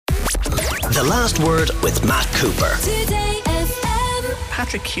The Last Word with Matt Cooper.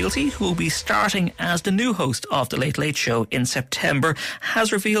 Patrick Kielty, who will be starting as the new host of The Late Late Show in September,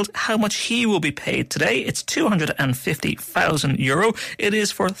 has revealed how much he will be paid today. It's €250,000. It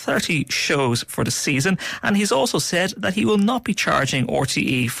is for 30 shows for the season, and he's also said that he will not be charging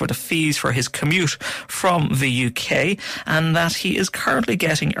RTE for the fees for his commute from the UK, and that he is currently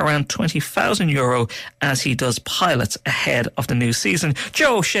getting around €20,000 as he does pilots ahead of the new season.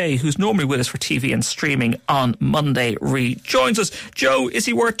 Joe O'Shea, who's normally with us for TV and streaming on Monday, rejoins us. Joe, is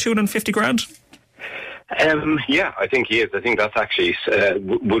he worth 250 grand? Yeah, I think he is. I think that's actually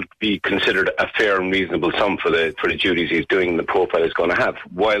would be considered a fair and reasonable sum for the duties he's doing and the profile he's going to have.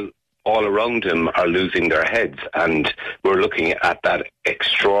 While all around him are losing their heads, and we're looking at that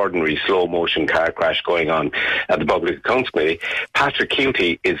extraordinary slow motion car crash going on at the Public Accounts Committee, Patrick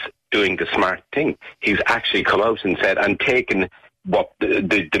Kielty is doing the smart thing. He's actually come out and said and taken what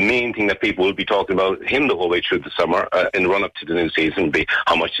the main thing that people will be talking about him the whole way through the summer in the run-up to the new season will be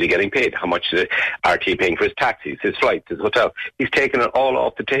how much is he getting paid, how much is RT paying for his taxis, his flights, his hotel. He's taken it all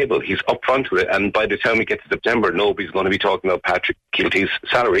off the table. He's up front with it, and by the time we get to September, nobody's going to be talking about Patrick Kielty's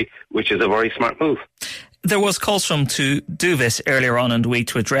salary, which is a very smart move. There was calls from to do this earlier on in the week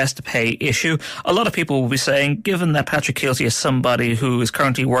to address the pay issue. A lot of people will be saying, given that Patrick Kielty is somebody who is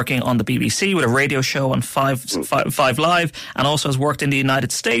currently working on the BBC with a radio show on Five Live, and also has worked in the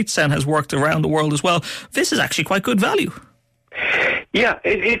United States and has worked around the world as well, this is actually quite good value. Yeah,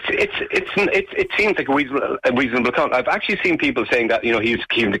 it seems like a reasonable account. I've actually seen people saying that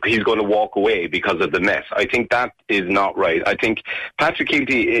he's going to walk away because of the mess. I think that is not right. I think Patrick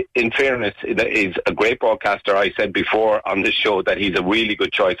Kielty, in fairness, is a great broadcaster. I said before on this show that he's a really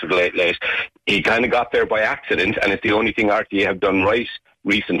good choice for the Late Late. He kind of got there by accident, and it's the only thing RTE have done right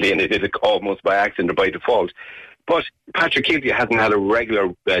recently, and they did it almost by accident or by default. But Patrick Kielty hasn't had a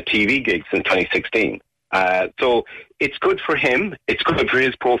regular TV gig since 2016. So it's good for him. It's good for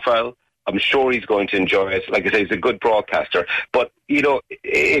his profile. I'm sure he's going to enjoy it. Like I say, he's a good broadcaster. But,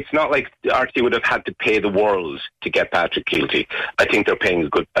 it's not like RTE would have had to pay the world to get Patrick Kielty. I think they're paying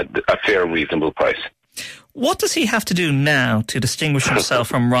a fair and reasonable price. What does he have to do now to distinguish himself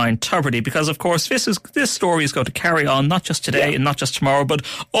from Ryan Tubridy? Because, of course, this story is going to carry on, not just today and not just tomorrow, but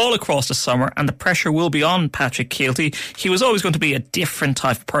all across the summer, and the pressure will be on Patrick Kielty. He was always going to be a different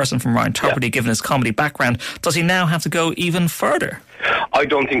type of person from Ryan Tubridy, given his comedy background. Does he now have to go even further? I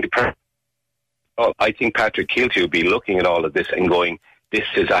don't think I think Patrick Kielty will be looking at all of this and going, this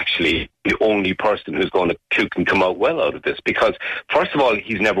is actually the only person who can come out well out of this. Because, first of all,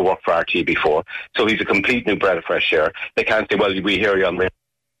 he's never worked for RTE before, so he's a complete new breath of fresh air. They can't say, well, we hear you on radio,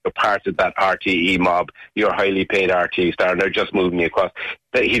 you're part of that RTE mob, you're a highly paid RTE star, and they're just moving you across.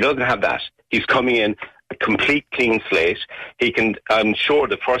 He doesn't have that. He's coming in a complete clean slate. I'm sure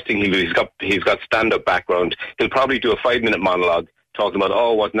the first thing he'll do, he's got stand-up background. He'll probably do a 5-minute monologue talking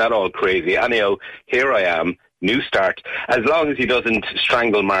about, wasn't that all crazy? Anyhow, here I am. New start. As long as he doesn't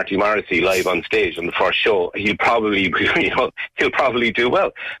strangle Marty Morrissey live on stage on the first show, he'll probably do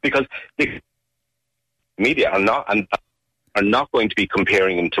well, because the media are not going to be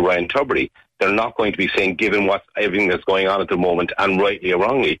comparing him to Ryan Tubridy. They're not going to be saying, given everything that's going on at the moment, and rightly or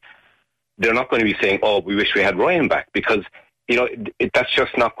wrongly, they're not going to be saying, we wish we had Ryan back, because that's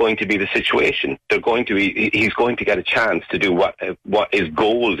just not going to be the situation. He's going to get a chance to do what is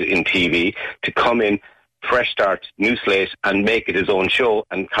gold in TV, to come in, fresh start, new slate, and make it his own show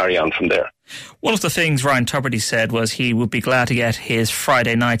and carry on from there. One of the things Ryan Tubridy said was he would be glad to get his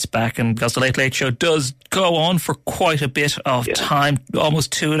Friday nights back, and because the Late Late Show does go on for quite a bit of time,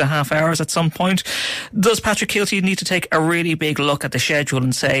 almost 2.5 hours at some point. Does Patrick Kielty need to take a really big look at the schedule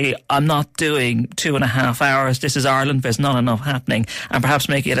and say, I'm not doing 2.5 hours, this is Ireland, there's not enough happening, and perhaps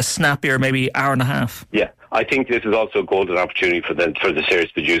make it a snappier, maybe hour and a half? Yeah. I think this is also a golden opportunity for the series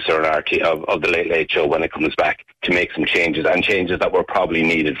producer and RT of the Late Late Show when it comes back, to make some changes, and changes that were probably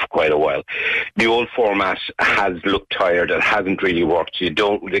needed for quite a while. The old format has looked tired. It hasn't really worked. It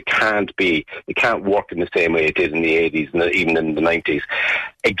can't work in the same way it did in the 80s and even in the 90s.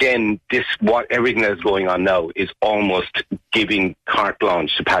 Again, everything that's going on now is almost giving carte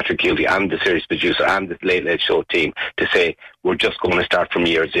blanche to Patrick Kielty and the series producer and the Late Late Show team to say, we're just going to start from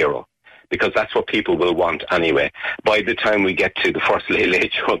year zero. Because that's what people will want anyway. By the time we get to the first Late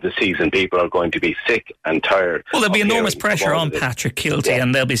Late Show of the season, people are going to be sick and tired. Well, there'll be enormous pressure on Patrick Kielty,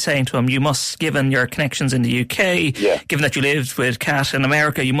 and they'll be saying to him, you must, given your connections in the UK, given that you lived with Kat in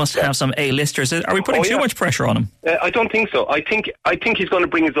America, you must have some A-listers. Are we putting too much pressure on him? I don't think so. I think he's going to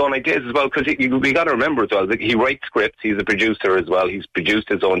bring his own ideas as well, because we got to remember as well that he writes scripts. He's a producer as well. He's produced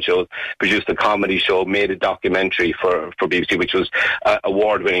his own shows, produced a comedy show, made a documentary for BBC, which was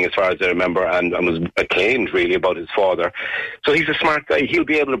award-winning as far as member and was acclaimed really about his father. So he's a smart guy.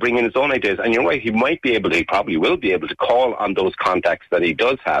 He'll be able to bring in his own ideas. And you're right, he probably will be able to call on those contacts that he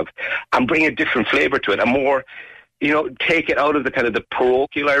does have and bring a different flavour to it, a more, take it out of the kind of the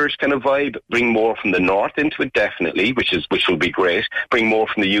parochial Irish kind of vibe, bring more from the north into it, definitely, which will be great. Bring more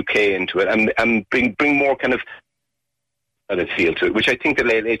from the UK into it, and bring more kind of feel to it, which I think the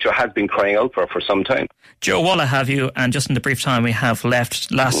Late Late Show has been crying out for some time. Joe, while I have you, and just in the brief time we have left,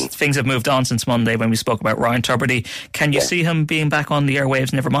 things have moved on since Monday when we spoke about Ryan Tubridy. Can you see him being back on the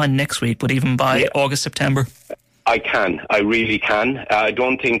airwaves, never mind next week, but even by August, September? I can. I really can. I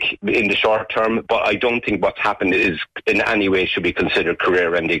don't think in the short term, but I don't think what's happened is in any way should be considered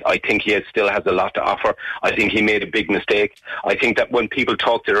career-ending. I think he still has a lot to offer. I think he made a big mistake. I think that when people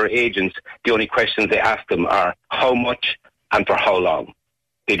talk to their agents, the only questions they ask them are how much and for how long.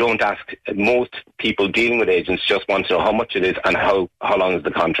 They don't ask. Most people dealing with agents just want to know how much it is and how long is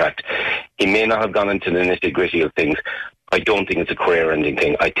the contract. He may not have gone into the nitty-gritty of things. I don't think it's a career-ending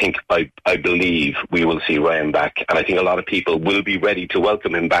thing. I believe we will see Ryan back, and I think a lot of people will be ready to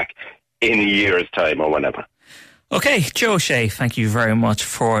welcome him back in a year's time or whenever. Okay, Joe Shea, thank you very much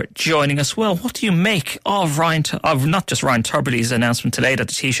for joining us. Well, what do you make of not just Ryan Tubridy's announcement today that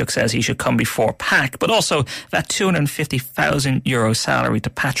the Taoiseach says he should come before PAC, but also that €250,000 salary to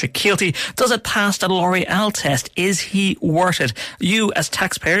Patrick Kielty? Does it pass the L'Oreal test? Is he worth it? You, as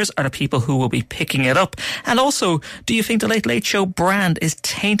taxpayers, are the people who will be picking it up. And also, do you think the Late Late Show brand is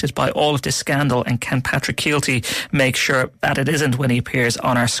tainted by all of this scandal? And can Patrick Kielty make sure that it isn't when he appears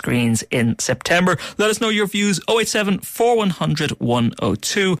on our screens in September? Let us know your views. 087 4100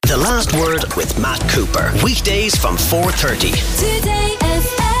 102. The Last Word with Matt Cooper. Weekdays from 4:30. Today